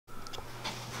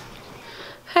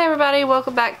everybody,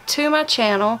 welcome back to my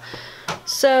channel.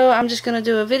 So I'm just going to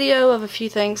do a video of a few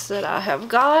things that I have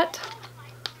got.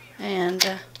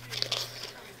 And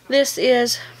this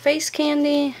is Face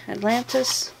Candy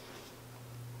Atlantis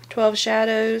 12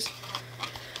 Shadows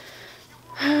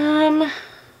eyeshadow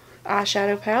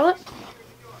palette.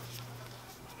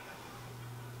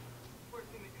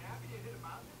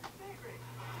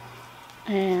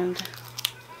 And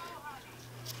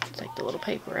take the little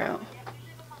paper out.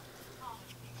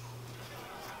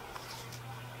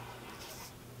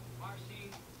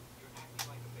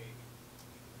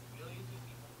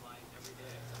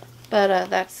 But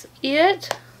that's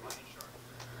it.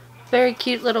 Very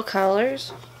cute little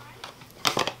colors.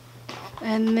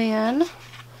 And then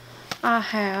I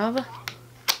have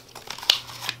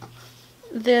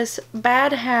this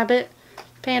Bad Habit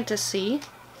Fantasy.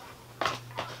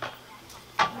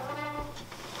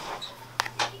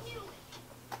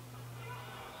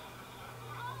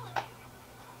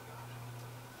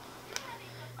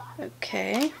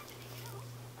 Okay.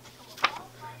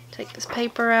 Take this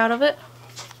paper out of it.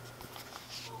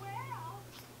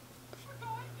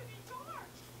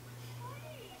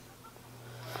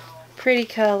 Pretty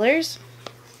colors.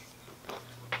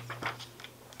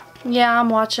 Yeah,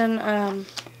 I'm watching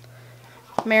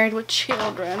Married with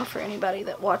Children for anybody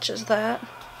that watches that.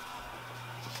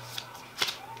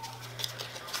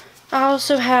 I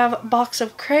also have a box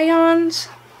of crayons,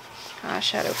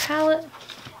 eyeshadow palette.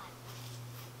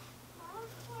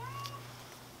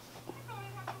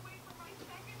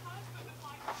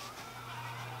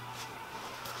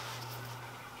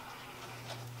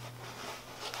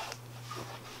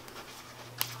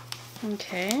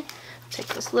 Okay, take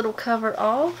this little cover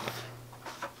off.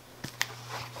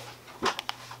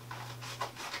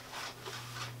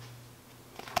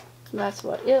 That's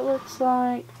what it looks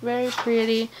like. Very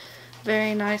pretty,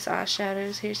 very nice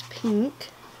eyeshadows. Here's pink.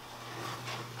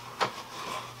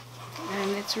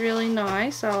 And it's really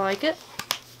nice. I like it.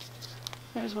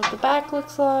 Here's what the back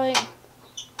looks like.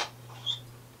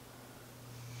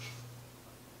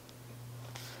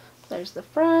 There's the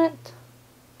front.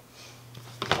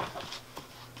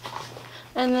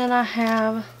 And then I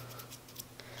have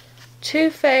Too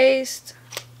Faced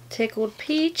Tickled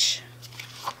Peach.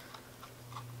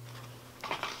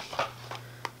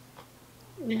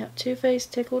 We have Too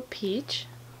Faced Tickled Peach.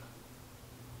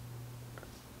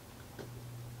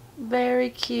 Very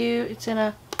cute. It's in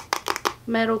a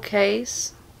metal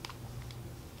case.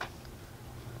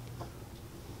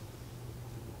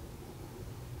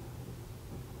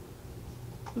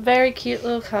 Very cute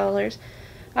little colors.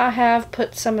 I have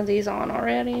put some of these on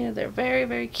already. They're very,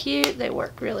 very cute. They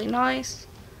work really nice.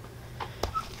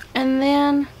 And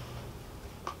then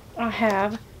I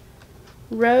have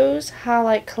Rose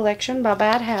Highlight Collection by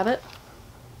Bad Habit.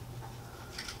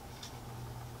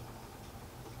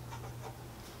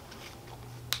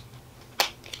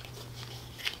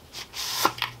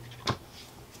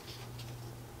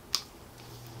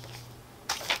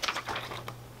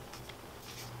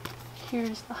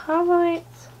 Here's the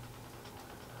highlights.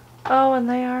 Oh, and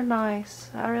they are nice.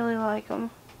 I really like them.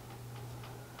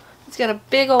 It's got a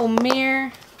big old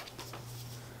mirror.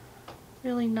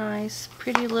 Really nice.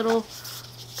 Pretty little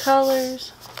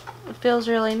colors. It feels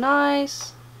really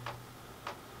nice.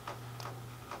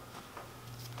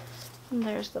 And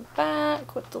there's the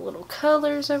back with the little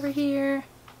colors over here.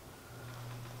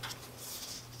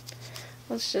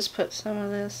 Let's just put some of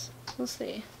this. Let's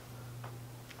see.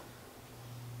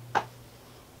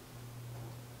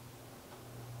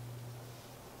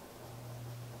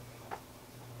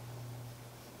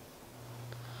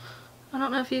 I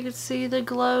don't know if you could see the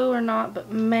glow or not, but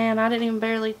man, I didn't even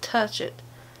barely touch it.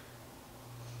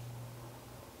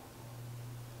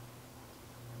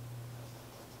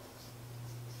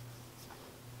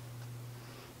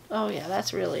 Oh yeah,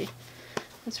 that's really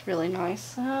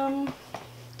nice. And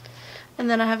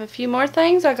then I have a few more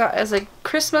things I got as a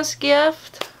Christmas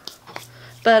gift,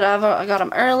 but I got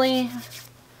them early.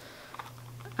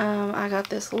 I got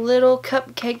this little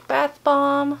cupcake bath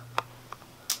bomb.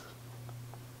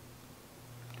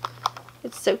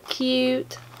 It's so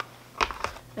cute.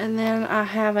 And then I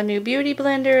have a new beauty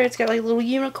blender. It's got like a little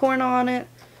unicorn on it.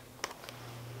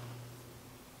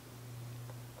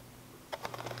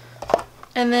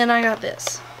 And then I got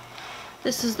this.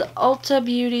 This is the Ulta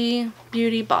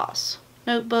Beauty Boss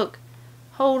notebook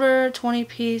holder,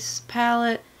 20-piece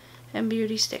palette, and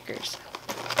beauty stickers.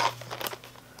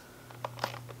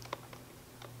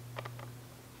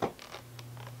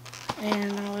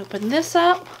 And I'll open this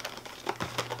up.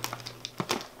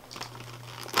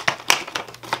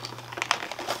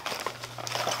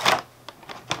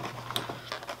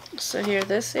 So here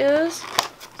this is.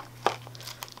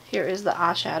 Here is the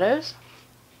eyeshadows.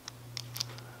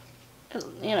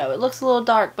 You know, it looks a little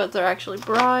dark, but they're actually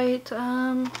bright.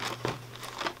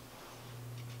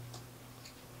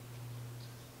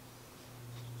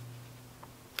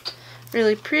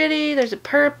 Really pretty. There's a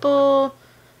purple,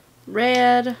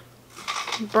 red,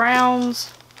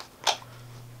 browns,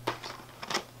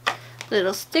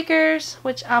 little stickers,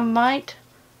 which I might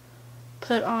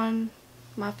put on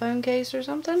my phone case or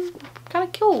something. Kind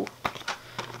of cool.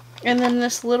 And then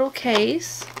this little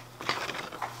case.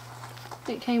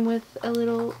 It came with a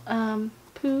little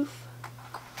poof.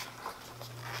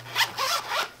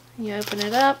 You open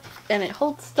it up and it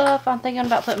holds stuff. I'm thinking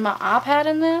about putting my iPad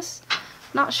in this.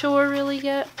 Not sure really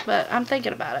yet, but I'm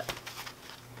thinking about it.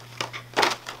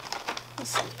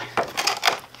 Let's see.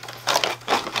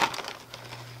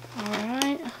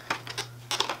 Alright.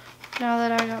 Now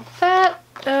that I got that,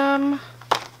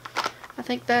 I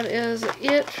think that is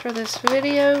it for this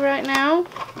video right now.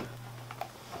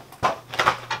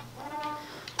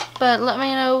 But let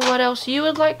me know what else you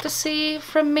would like to see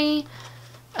from me.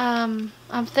 I'm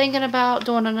thinking about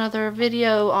doing another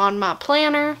video on my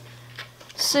planner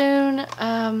soon.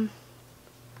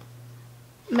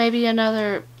 Maybe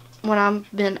another when I've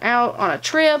been out on a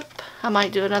trip. I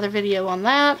might do another video on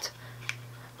that.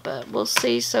 But we'll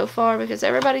see so far, because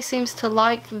everybody seems to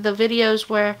like the videos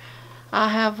where I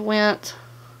have went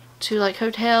to like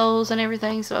hotels and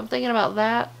everything. So I'm thinking about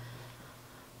that.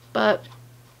 But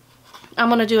I'm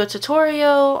going to do a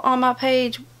tutorial on my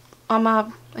page, on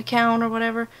my account or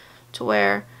whatever, to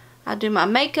where I do my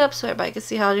makeup so everybody can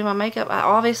see how I do my makeup.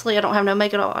 Obviously I don't have no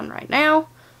makeup on right now,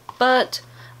 but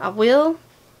I will.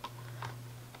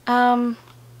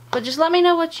 But just let me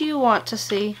know what you want to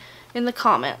see in the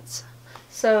comments.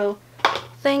 So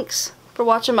thanks for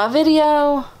watching my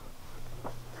video.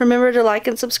 Remember to like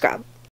and subscribe.